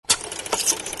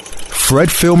Fred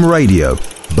Film Radio,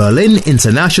 Berlin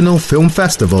International Film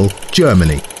Festival,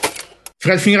 Germany.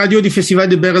 Fred Film Radio du Festival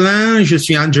de Berlin, je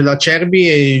suis Angela Cerbi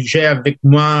et j'ai avec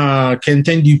moi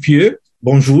Quentin Dupieux.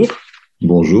 Bonjour.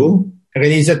 Bonjour.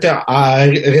 Réalisateur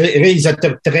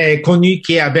très connu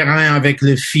qui est à Berlin avec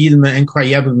le film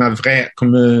Incroyable ma vraie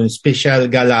comme spécial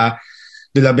gala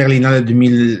de la Berlinale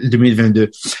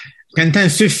 2022. Quentin,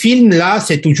 ce film-là,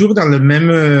 c'est toujours dans le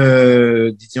même,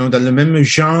 disons, dans le même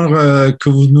genre que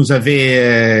vous nous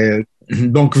avez,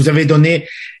 donc vous avez donné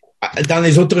dans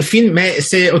les autres films, mais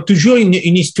c'est toujours une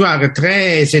histoire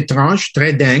très étrange,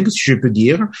 très dingue, si je peux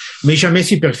dire, mais jamais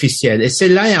superficielle. Et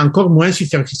celle-là est encore moins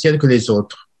superficielle que les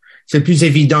autres. C'est plus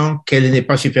évident qu'elle n'est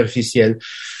pas superficielle.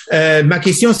 Ma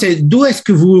question, c'est d'où est-ce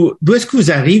que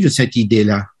vous arrive cette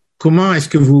idée-là? Comment est-ce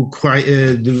que vous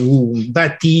croyez, vous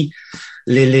bâtissez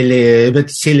les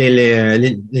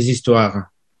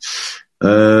histoires?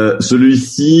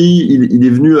 Celui-ci, il est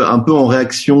venu un peu en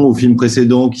réaction au film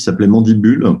précédent qui s'appelait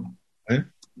Mandibule, ouais,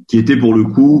 qui était pour le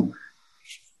coup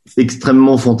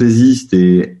extrêmement fantaisiste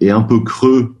et un peu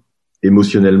creux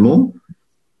émotionnellement.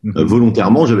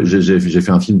 Volontairement, j'ai fait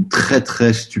un film très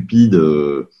très stupide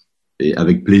et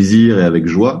avec plaisir et avec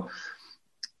joie.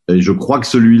 Et je crois que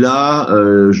celui-là,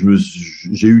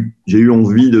 j'ai eu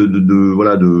envie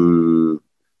de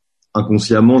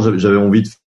inconsciemment, j'avais envie de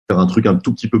faire un truc un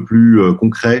tout petit peu plus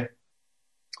concret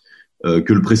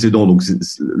que le précédent. Donc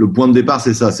le point de départ,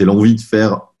 c'est ça, c'est l'envie de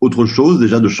faire autre chose,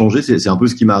 déjà de changer. C'est un peu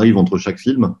ce qui m'arrive entre chaque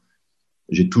film.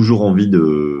 J'ai toujours envie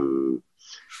de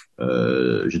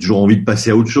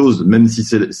passer à autre chose, même si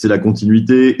c'est la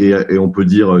continuité et on peut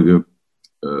dire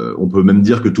on peut même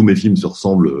dire que tous mes films se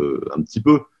ressemblent un petit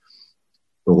peu,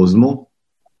 heureusement.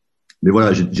 Mais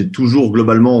voilà, j'ai toujours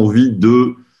globalement envie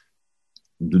de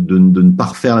ne pas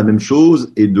refaire la même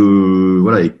chose et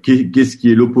et qu'est-ce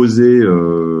qui est l'opposé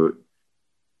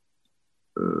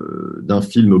d'un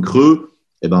film creux?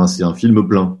 Eh ben, c'est un film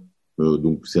plein.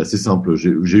 Donc c'est assez simple.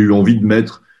 J'ai eu envie de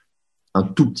mettre un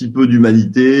tout petit peu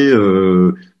d'humanité,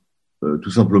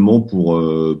 tout simplement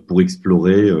pour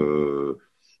explorer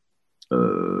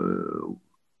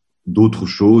d'autres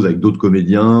choses avec d'autres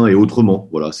comédiens et autrement.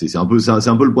 Voilà, c'est un peu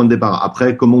le point de départ.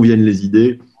 Après, comment viennent les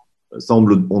idées? Ça, on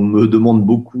me demande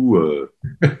beaucoup.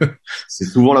 C'est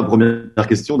souvent la première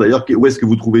question. D'ailleurs, où est-ce que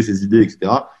vous trouvez ces idées,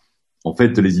 etc. En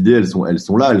fait, les idées, elles sont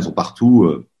là, elles sont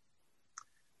partout.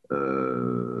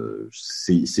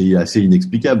 C'est assez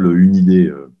inexplicable une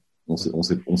idée. On sait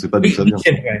pas d'où ça vient.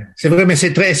 C'est vrai, mais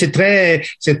c'est très,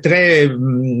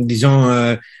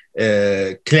 disons,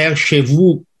 clair chez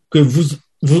vous que vous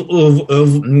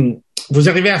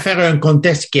arrivez à faire un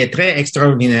contexte qui est très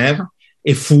extraordinaire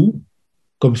et fou,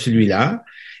 comme celui-là.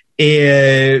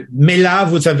 Mais là,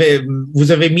 vous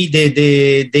avez mis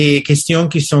des questions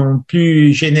qui sont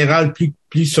plus générales,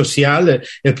 plus sociales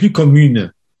et plus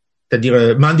communes.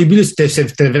 C'est-à-dire, Mandibule,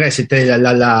 c'était vrai, c'était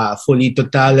la folie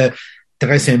totale,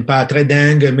 très sympa, très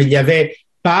dingue, mais il n'y avait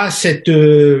pas cette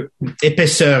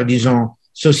épaisseur, disons,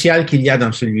 sociale qu'il y a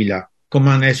dans celui-là.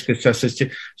 Comment est-ce que ça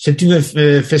c'est une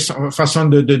façon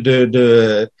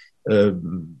de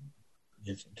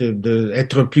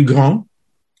être plus grand?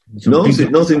 Non,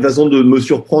 c'est une façon de me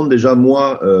surprendre déjà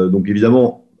moi. Donc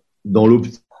évidemment, dans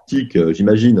l'optique,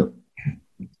 j'imagine,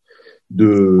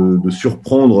 de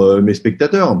surprendre mes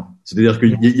spectateurs. C'est-à-dire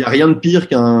qu'il y a rien de pire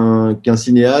qu'un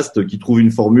cinéaste qui trouve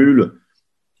une formule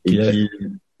et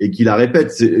qui la répète.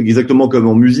 C'est exactement comme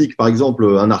en musique, par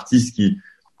exemple, un artiste qui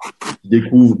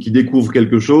découvre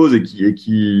quelque chose et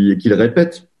qui le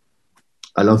répète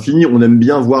à l'infini. On aime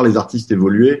bien voir les artistes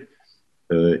évoluer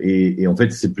et en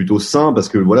fait c'est plutôt sain parce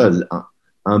que voilà,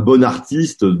 un bon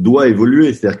artiste doit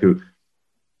évoluer. C'est-à-dire que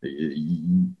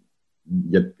il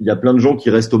y a plein de gens qui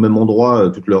restent au même endroit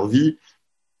toute leur vie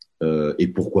et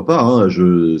pourquoi pas, hein,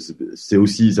 c'est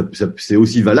aussi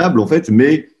valable en fait.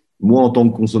 Mais moi en tant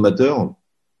que consommateur,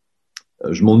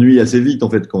 je m'ennuie assez vite en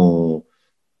fait quand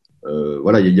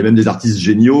voilà, il y a même des artistes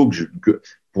géniaux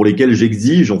pour lesquels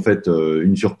j'exige en fait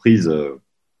une surprise.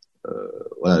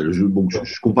 Voilà, je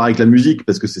compare avec la musique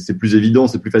parce que c'est plus évident,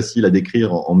 c'est plus facile à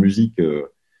décrire en musique.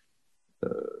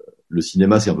 Le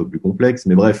cinéma c'est un peu plus complexe,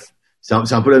 mais bref, c'est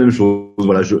un peu la même chose.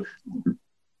 Voilà,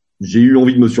 j'ai eu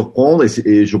envie de me surprendre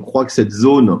et je crois que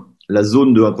la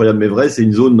zone de Incroyable mais vrai, c'est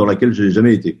une zone dans laquelle j'ai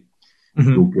jamais été.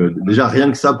 Mm-hmm. Donc déjà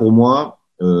rien que ça pour moi.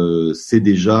 C'est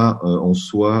déjà en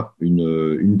soi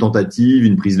une tentative,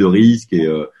 une prise de risque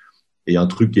et un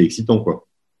truc qui est excitant, quoi.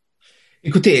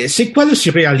 Écoutez, c'est quoi le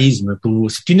surréalisme pour vous?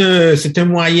 C'est un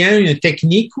moyen, une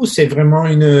technique ou c'est vraiment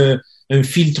un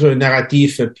filtre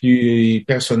narratif plus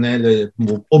personnel,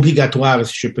 obligatoire,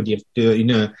 si je peux dire,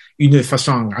 une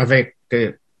façon avec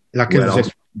laquelle vous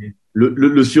êtes?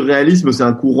 le surréalisme, c'est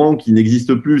un courant qui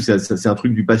n'existe plus. C'est un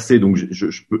truc du passé. Donc,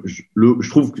 je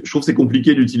trouve que c'est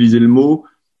compliqué d'utiliser le mot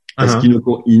parce qu'il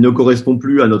ne correspond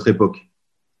plus à notre époque.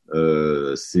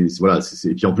 Et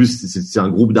puis en plus, c'est un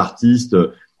groupe d'artistes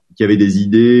qui avaient des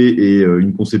idées et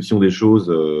une conception des choses.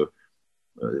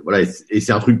 Voilà, et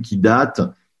c'est un truc qui date.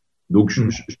 Donc,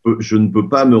 je ne peux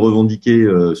pas me revendiquer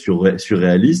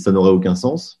surréaliste. Ça n'aurait aucun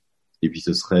sens. Et puis,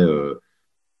 ce serait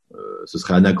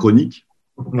anachronique.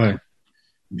 Ouais.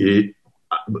 Et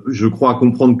je crois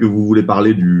comprendre que vous voulez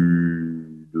parler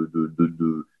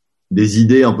des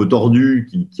idées un peu tordues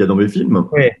qu'il y a dans mes films.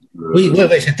 Ouais. Oui,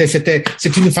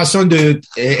 c'est une façon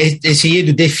essayer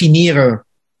de définir.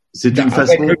 C'est une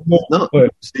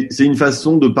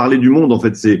façon de parler du monde, en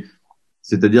fait.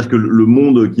 C'est-à-dire que le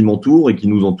monde qui m'entoure et qui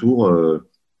nous entoure,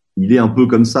 il est un peu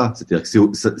comme ça. C'est-à-dire que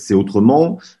c'est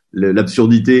autrement.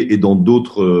 L'absurdité est dans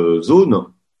d'autres zones,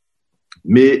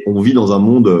 mais on vit dans un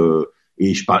monde.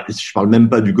 Et je parle même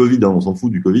pas du Covid. On s'en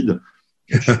fout du Covid.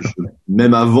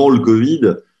 Même avant le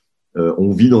Covid,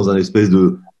 on vit dans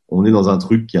on est dans un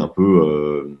truc qui est un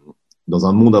peu dans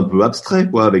un monde un peu abstrait,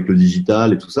 quoi, avec le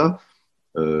digital et tout ça.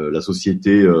 La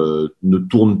société ne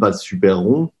tourne pas super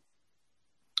rond.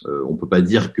 On peut pas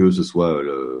dire que ce soit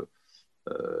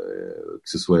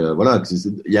voilà,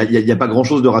 il y a pas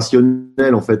grand-chose de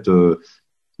rationnel en fait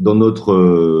dans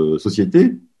notre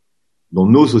société, dans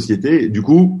nos sociétés. Du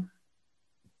coup,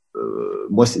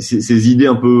 moi, ces idées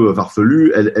un peu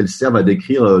farfelues, elles servent à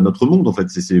décrire notre monde en fait.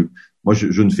 Moi,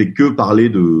 je ne fais que parler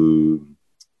de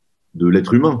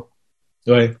l'être humain.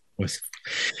 Ouais.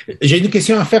 J'ai une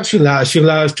question à faire sur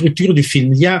la structure du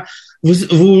film.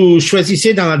 Vous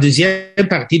choisissez dans la deuxième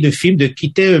partie du film de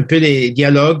quitter un peu les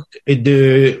dialogues et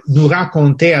de nous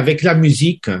raconter avec la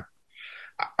musique,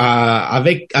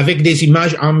 avec des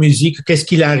images en musique, qu'est-ce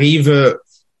qu'il arrive,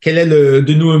 quel est le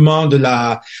dénouement de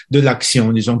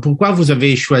l'action, disons. Pourquoi vous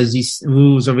avez choisi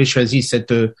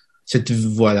cette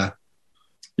voie-là?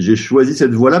 J'ai choisi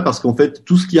cette voie-là parce qu'en fait,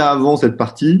 tout ce qu'il y a avant cette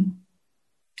partie,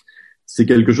 c'est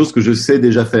quelque chose que je sais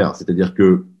déjà faire. C'est-à-dire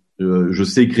que je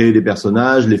sais créer des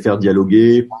personnages, les faire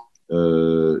dialoguer.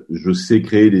 Je sais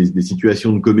créer des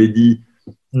situations de comédie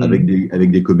avec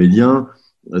des comédiens.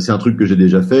 C'est un truc que j'ai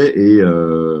déjà fait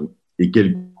et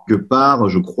quelque part,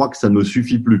 je crois que ça ne me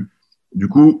suffit plus. Du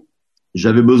coup,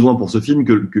 j'avais besoin pour ce film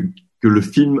que le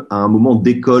film à un moment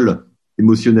décolle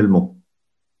émotionnellement.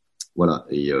 Voilà.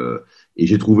 Et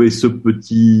j'ai trouvé ce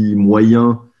petit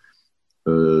moyen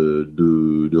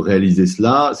de réaliser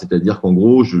cela, c'est-à-dire qu'en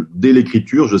gros, dès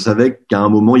l'écriture, je savais qu'à un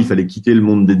moment, il fallait quitter le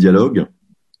monde des dialogues,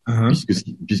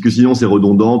 puisque sinon c'est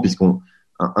redondant, puisqu'un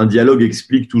dialogue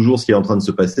explique toujours ce qui est en train de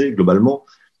se passer globalement.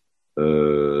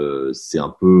 C'est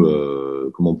un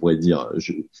peu, comment on pourrait dire,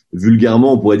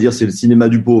 vulgairement, on pourrait dire c'est le cinéma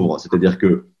du pauvre, c'est-à-dire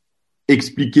que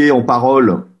expliquer en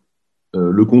parole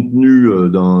le contenu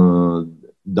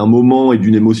d'un moment et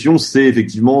d'une émotion, c'est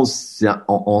effectivement,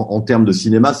 en termes de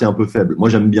cinéma, c'est un peu faible. Moi,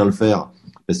 j'aime bien le faire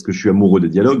parce que je suis amoureux des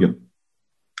dialogues,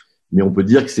 mais on peut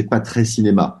dire que c'est pas très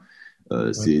cinéma.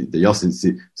 D'ailleurs,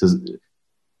 il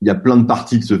y a plein de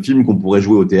parties de ce film qu'on pourrait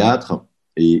jouer au théâtre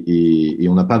et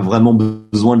on n'a pas vraiment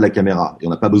besoin de la caméra et on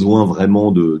n'a pas besoin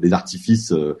vraiment des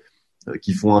artifices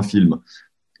qui font un film.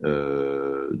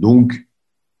 Donc,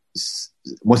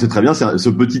 moi, c'est très bien. Ce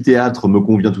petit théâtre me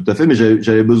convient tout à fait, mais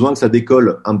j'avais besoin que ça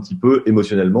décolle un petit peu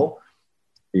émotionnellement.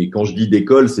 Et quand je dis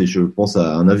décolle, je pense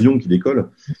à un avion qui décolle.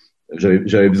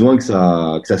 J'avais besoin que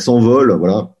ça s'envole,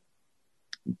 voilà,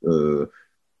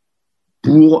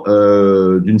 pour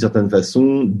d'une certaine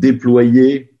façon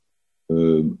déployer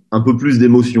un peu plus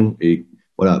d'émotion. Et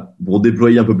voilà, pour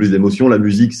déployer un peu plus d'émotion, la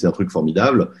musique, c'est un truc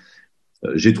formidable.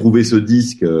 J'ai trouvé ce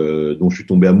disque dont je suis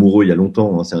tombé amoureux il y a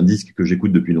longtemps. Hein. C'est un disque que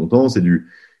j'écoute depuis longtemps. C'est du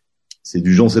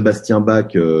Jean-Sébastien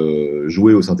Bach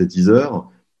joué au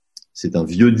synthétiseur. C'est un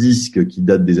vieux disque qui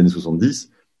date des années 70,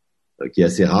 qui est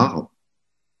assez rare.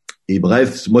 Et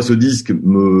bref, moi, ce disque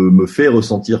me fait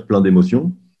ressentir plein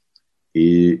d'émotions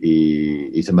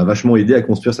et ça m'a vachement aidé à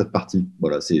construire cette partie.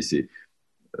 Voilà, c'est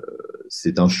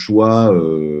un choix.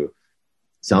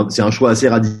 C'est un choix assez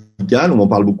radical. On en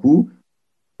parle beaucoup.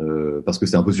 Parce que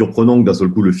c'est un peu surprenant que d'un seul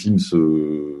coup le film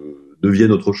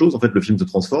devienne autre chose. En fait, le film se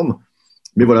transforme.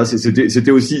 Mais voilà,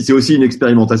 c'est aussi une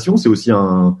expérimentation. C'est aussi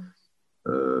un,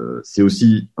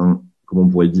 comment on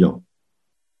pourrait dire,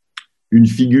 une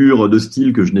figure de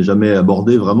style que je n'ai jamais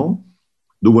abordée vraiment.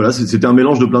 Donc voilà, c'était un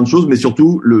mélange de plein de choses, mais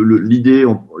surtout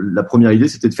la première idée,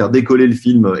 c'était de faire décoller le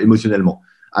film émotionnellement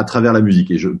à travers la musique.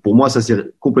 Et pour moi, ça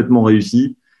s'est complètement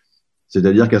réussi.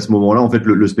 C'est-à-dire qu'à ce moment-là, en fait,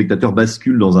 le spectateur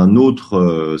bascule dans un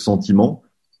autre sentiment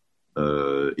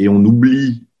et on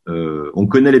oublie. On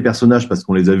connaît les personnages parce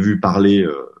qu'on les a vus parler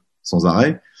sans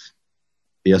arrêt.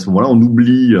 Et à ce moment-là, on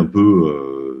oublie un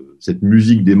peu cette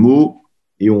musique des mots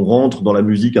et on rentre dans la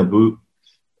musique un peu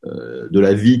de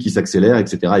la vie qui s'accélère,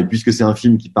 etc. Et puisque c'est un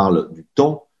film qui parle du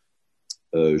temps,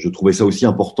 je trouvais ça aussi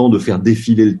important de faire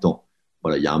défiler le temps.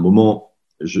 Voilà, il y a un moment,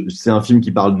 c'est un film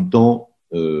qui parle du temps.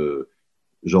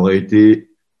 J'aurais été,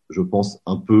 je pense,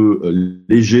 un peu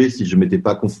léger si je m'étais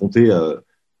pas confronté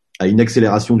à une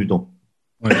accélération du temps.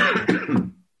 Ouais.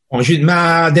 Bon,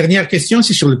 ma dernière question,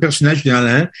 c'est sur le personnage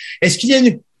d'Alain. Est-ce qu'il y a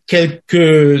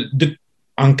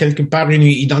en quelque part une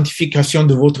identification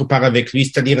de votre part avec lui?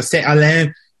 C'est-à-dire, c'est Alain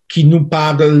qui nous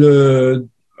parle,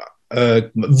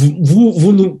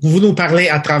 vous nous parlez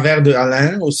à travers de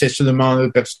Alain, ou c'est seulement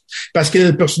parce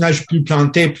que le personnage plus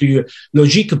planté, plus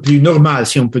logique, plus normal,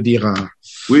 si on peut dire.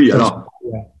 Oui, alors,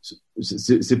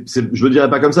 je le dirais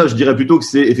pas comme ça. Je dirais plutôt que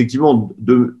c'est effectivement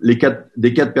des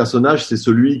quatre personnages, c'est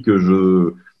celui qui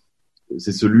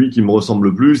me ressemble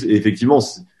le plus. Et effectivement,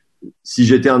 si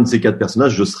j'étais un de ces quatre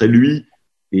personnages, je serais lui.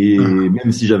 Et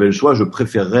même si j'avais le choix, je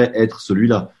préférerais être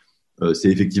celui-là.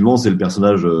 C'est le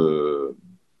personnage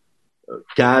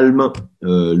calme,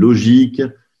 logique,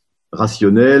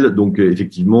 rationnel. Donc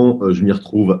effectivement, je m'y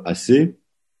retrouve assez.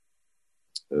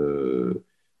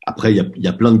 Après, il y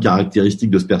a plein de caractéristiques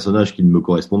de ce personnage qui ne me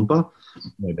correspondent pas.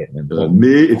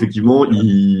 Mais effectivement,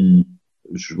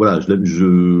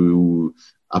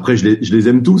 après, je les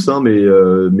aime tous, hein, mais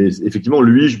effectivement,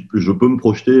 lui, je peux me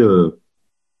projeter.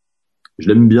 Je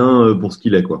l'aime bien pour ce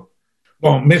qu'il est, quoi.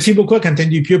 Bon, merci beaucoup à Quentin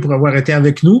Dupieux pour avoir été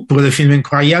avec nous pour le film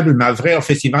incroyable, ma vraie au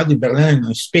Festival de Berlin,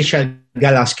 un spécial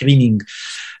gala screening.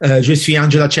 Je suis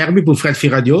Angela Cherby pour Fred Free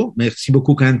Radio. Merci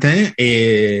beaucoup, Quentin,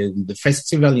 et The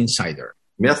Festival Insider.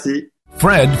 Merci.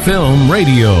 Fred Film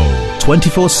Radio.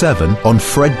 24/7 on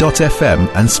Fred.fm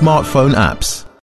and smartphone apps.